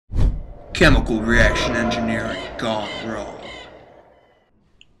Chemical reaction engineering gone wrong.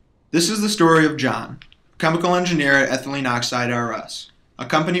 This is the story of John, chemical engineer at Ethylene Oxide RS, a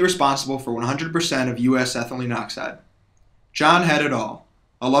company responsible for 100% of U.S. ethylene oxide. John had it all: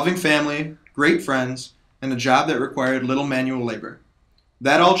 a loving family, great friends, and a job that required little manual labor.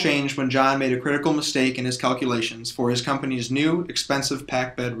 That all changed when John made a critical mistake in his calculations for his company's new, expensive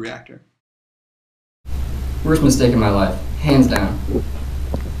packed bed reactor. Worst mistake in my life, hands down.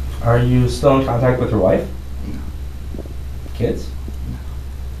 Are you still in contact with your wife? No. Kids?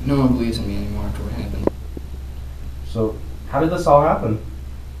 No one believes in me anymore after what happened. So, how did this all happen?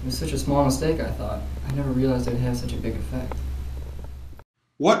 It was such a small mistake, I thought. I never realized it would have such a big effect.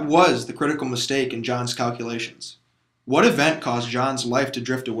 What was the critical mistake in John's calculations? What event caused John's life to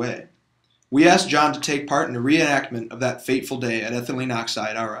drift away? We asked John to take part in a reenactment of that fateful day at Ethylene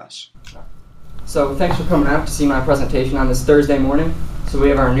Oxide RS. So thanks for coming out to see my presentation on this Thursday morning. So we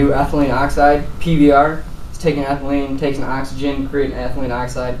have our new ethylene oxide, PBR. It's taking ethylene, takes an oxygen, creating ethylene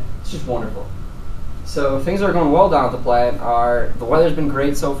oxide. It's just wonderful. So things are going well down at the plant. The weather's been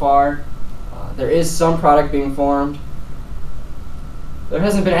great so far. There is some product being formed. There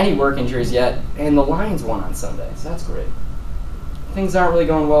hasn't been any work injuries yet, and the Lions won on Sunday, so that's great. Things aren't really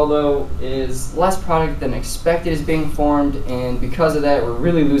going well though, is less product than expected is being formed, and because of that we're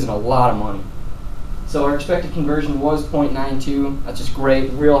really losing a lot of money. So our expected conversion was 0.92, that's just great,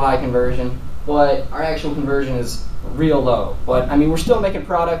 real high conversion, but our actual conversion is real low. But I mean, we're still making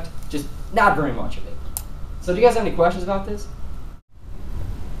product, just not very much of it. So do you guys have any questions about this?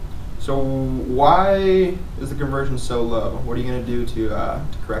 So why is the conversion so low? What are you going to do to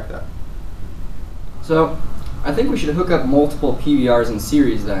correct that? So I think we should hook up multiple PBRs in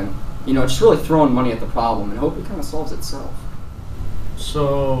series then. You know, just really throwing money at the problem and hope it kind of solves itself.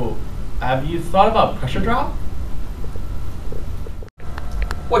 So, have you thought about pressure drop?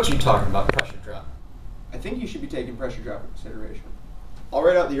 What you talking about, pressure drop? I think you should be taking pressure drop into consideration. I'll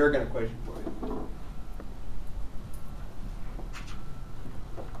write out the Ergun equation for you.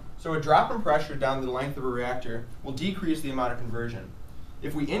 So a drop in pressure down the length of a reactor will decrease the amount of conversion.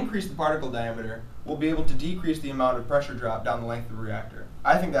 If we increase the particle diameter, we'll be able to decrease the amount of pressure drop down the length of a reactor.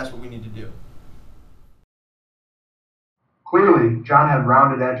 I think that's what we need to do. Clearly, John had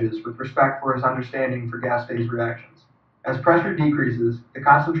rounded edges with respect for his understanding for gas phase reactions. As pressure decreases, the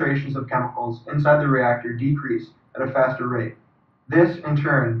concentrations of chemicals inside the reactor decrease at a faster rate. This, in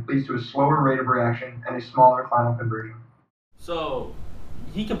turn, leads to a slower rate of reaction and a smaller final conversion. So,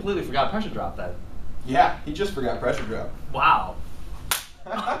 he completely forgot pressure drop then. Yeah, he just forgot pressure drop. Wow.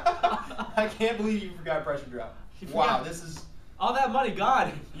 I can't believe you forgot pressure drop. Wow, this is... All that money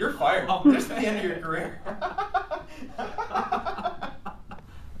gone. You're fired. Oh, this is the end of your career.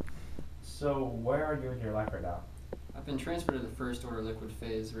 So, where are you in your life right now? I've been transferred to the first order liquid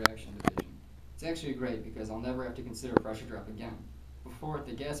phase reaction division. It's actually great because I'll never have to consider pressure drop again. Before at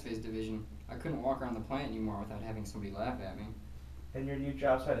the gas phase division, I couldn't walk around the plant anymore without having somebody laugh at me. And your new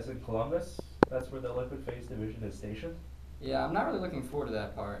job site is in Columbus? That's where the liquid phase division is stationed? Yeah, I'm not really looking forward to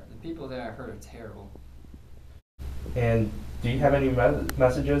that part. The people there I've heard are terrible. And do you have any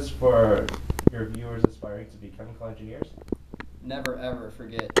messages for your viewers aspiring to be chemical engineers? Never ever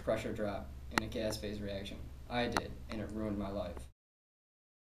forget pressure drop in a gas phase reaction. I did, and it ruined my life.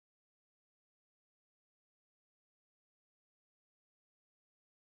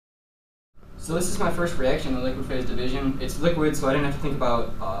 So this is my first reaction in the liquid phase division. It's liquid, so I didn't have to think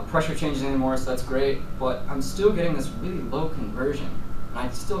about pressure changes anymore, so that's great. But I'm still getting this really low conversion, and I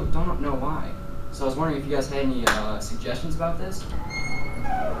still don't know why. So I was wondering if you guys had any suggestions about this?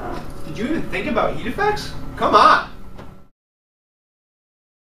 Did you even think about heat effects? Come on!